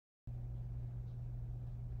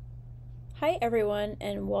Hi everyone,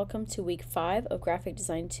 and welcome to week 5 of Graphic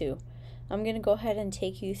Design 2. I'm going to go ahead and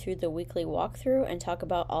take you through the weekly walkthrough and talk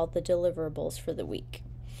about all the deliverables for the week.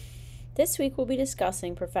 This week we'll be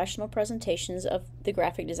discussing professional presentations of the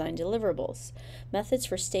graphic design deliverables. Methods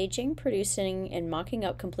for staging, producing, and mocking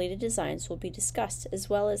up completed designs will be discussed, as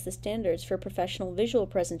well as the standards for professional visual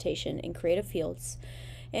presentation in creative fields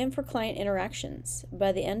and for client interactions.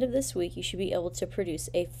 By the end of this week, you should be able to produce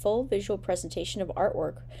a full visual presentation of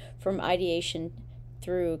artwork from ideation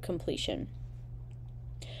through completion.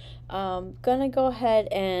 Gonna go ahead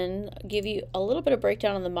and give you a little bit of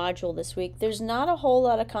breakdown on the module this week. There's not a whole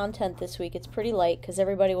lot of content this week. It's pretty light because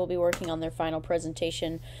everybody will be working on their final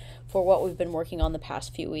presentation for what we've been working on the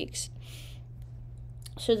past few weeks.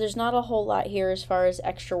 So there's not a whole lot here as far as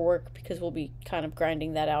extra work because we'll be kind of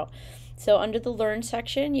grinding that out. So under the Learn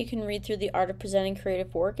section, you can read through the Art of Presenting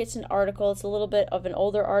Creative Work. It's an article. It's a little bit of an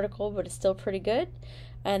older article, but it's still pretty good.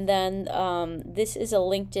 And then this is a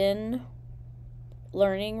LinkedIn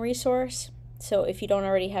learning resource. So if you don't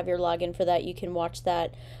already have your login for that, you can watch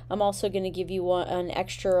that. I'm also going to give you an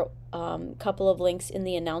extra couple of links in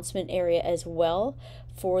the announcement area as well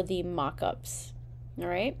for the mock-ups. All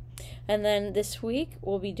right, and then this week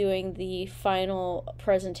we'll be doing the final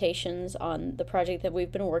presentations on the project that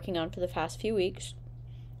we've been working on for the past few weeks,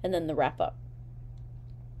 and then the wrap-up.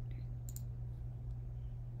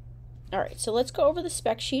 All right, so let's go over the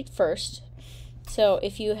spec sheet first. So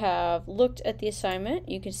if you have looked at the assignment,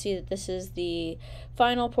 you can see that this is the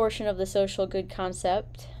final portion of the social good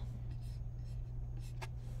concept.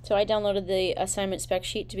 So I downloaded the assignment spec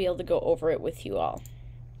sheet to be able to go over it with you all.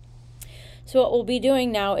 So what we'll be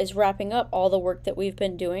doing now is wrapping up all the work that we've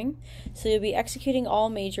been doing. So you'll be executing all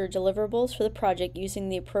major deliverables for the project using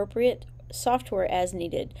the appropriate software as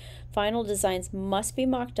needed. Final designs must be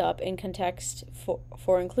mocked up in context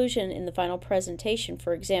for inclusion in the final presentation.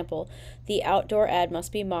 For example, the outdoor ad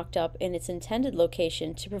must be mocked up in its intended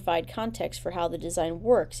location to provide context for how the design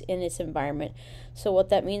works in its environment. So what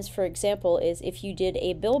that means, for example, is if you did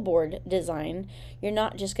a billboard design, you're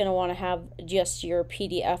not just going to want to have just your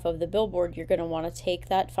PDF of the billboard. You're going to want to take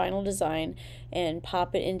that final design and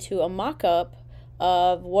pop it into a mock-up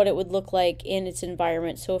of what it would look like in its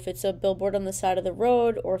environment. So if it's a billboard on the side of the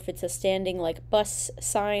road, or if it's a standing like bus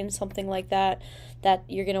sign, something like that, that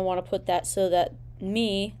you're going to want to put that so that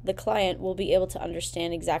me, the client, will be able to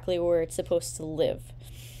understand exactly where it's supposed to live.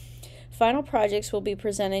 Final projects will be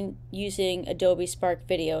presented using Adobe Spark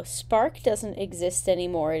Video. Spark doesn't exist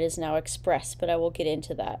anymore. It is now Express, but I will get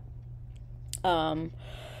into that.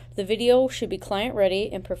 The video should be client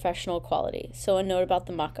ready and professional quality. So a note about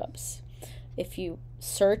the mock-ups. If you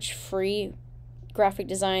search free graphic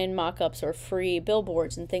design mock-ups or free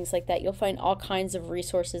billboards and things like that, you'll find all kinds of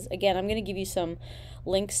resources. Again, I'm going to give you some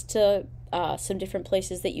links to some different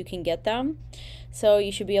places that you can get them. So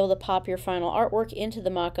you should be able to pop your final artwork into the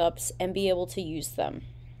mock-ups and be able to use them.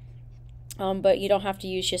 But you don't have to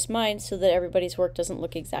use just mine so that everybody's work doesn't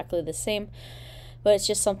look exactly the same. But it's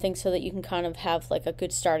just something so that you can kind of have like a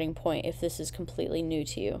good starting point if this is completely new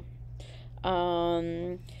to you.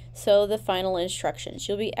 So the final instructions.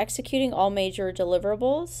 You'll be executing all major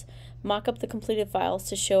deliverables. Mock up the completed files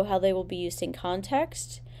to show how they will be used in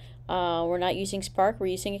context. We're not using Spark, we're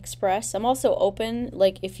using Express. I'm also open,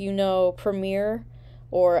 like if you know Premiere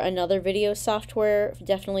or another video software,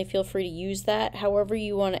 definitely feel free to use that. However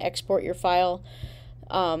you want to export your file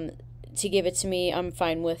to give it to me, I'm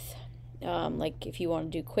fine with. Like if you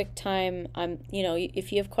want to do QuickTime,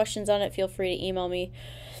 if you have questions on it, feel free to email me.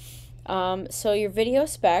 So your video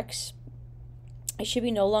specs, it should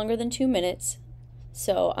be no longer than 2 minutes.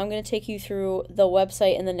 So I'm going to take you through the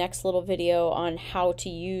website in the next little video on how to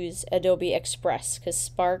use Adobe Express, because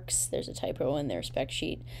Sparks, there's a typo in their spec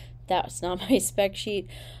sheet. That's not my spec sheet.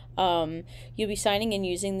 You'll be signing in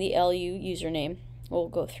using the LU username. We'll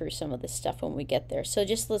go through some of this stuff when we get there. So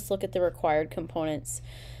just let's look at the required components.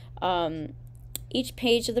 Each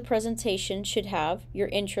page of the presentation should have your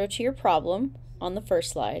intro to your problem on the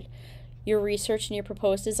first slide, your research and your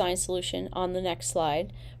proposed design solution on the next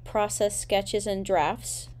slide, process sketches and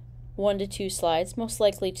drafts, 1 to 2 slides, most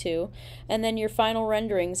likely 2, and then your final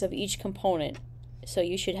renderings of each component. So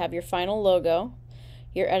you should have your final logo,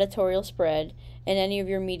 your editorial spread, and any of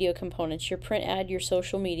your media components, your print ad, your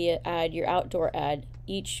social media ad, your outdoor ad,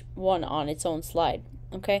 each one on its own slide.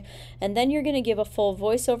 Okay, and then you're going to give a full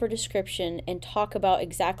voiceover description and talk about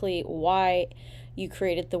exactly why you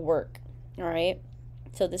created the work. All right,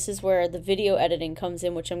 so this is where the video editing comes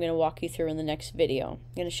in, which I'm going to walk you through in the next video.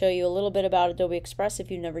 I'm going to show you a little bit about Adobe Express if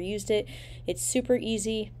you've never used it. It's super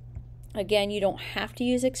easy. Again, you don't have to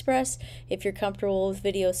use Express. If you're comfortable with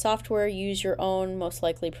video software, use your own, most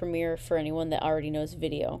likely Premiere for anyone that already knows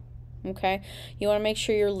video. Okay, you want to make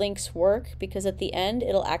sure your links work, because at the end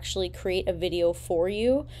it'll actually create a video for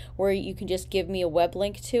you where you can just give me a web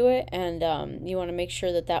link to it, and you want to make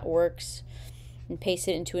sure that that works and paste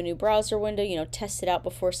it into a new browser window, you know, test it out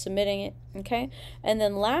before submitting it. Okay, and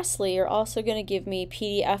then lastly, you're also going to give me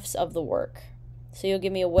PDFs of the work. So you'll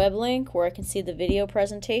give me a web link where I can see the video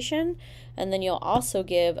presentation, and then you'll also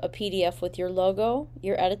give a PDF with your logo,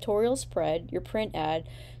 your editorial spread, your print ad,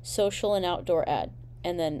 social and outdoor ad,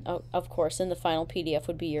 and then of course in the final PDF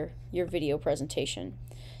would be your video presentation.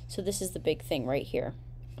 So this is the big thing right here.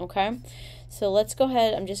 Okay, so let's go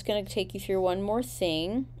ahead. I'm just going to take you through one more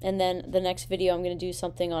thing, and then the next video I'm going to do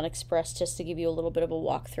something on Express just to give you a little bit of a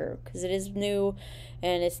walkthrough, because it is new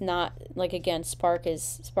and it's not like, again, Spark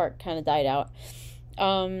kind of died out.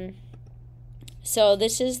 So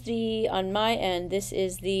this is on my end, this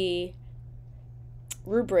is the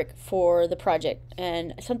rubric for the project,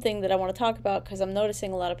 and something that I want to talk about because I'm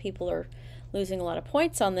noticing a lot of people are losing a lot of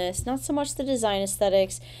points on this. Not so much the design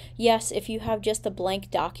aesthetics. Yes, if you have just a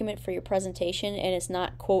blank document for your presentation and it's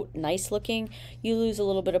not, quote, nice looking, you lose a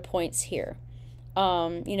little bit of points here.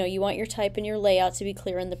 You know, you want your type and your layout to be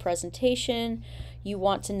clear in the presentation. You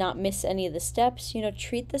want to not miss any of the steps. You know,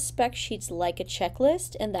 treat the spec sheets like a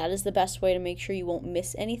checklist, and that is the best way to make sure you won't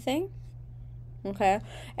miss anything. Okay,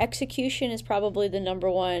 execution is probably the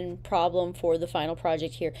 #1 problem for the final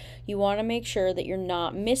project here. You want to make sure that you're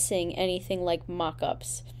not missing anything like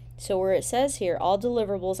mock-ups. So where it says here, all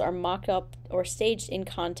deliverables are mocked up or staged in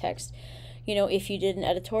context. You know, if you did an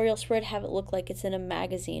editorial spread, have it look like it's in a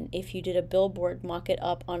magazine. If you did a billboard, mock it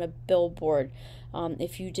up on a billboard.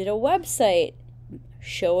 If you did a website,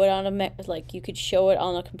 show it on like you could show it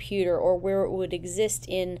on a computer, or where it would exist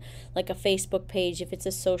in like a Facebook page if it's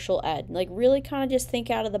a social ad. Like really kind of just think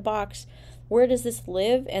out of the box. Where does this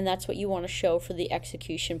live? And that's what you want to show for the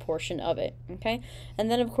execution portion of it. Okay, and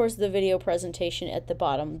then of course the video presentation at the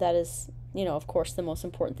bottom. That is, you know, of course the most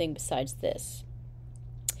important thing besides this.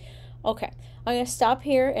 Okay, I'm going to stop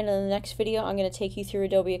here, and in the next video I'm going to take you through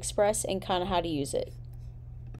Adobe Express and kind of how to use it.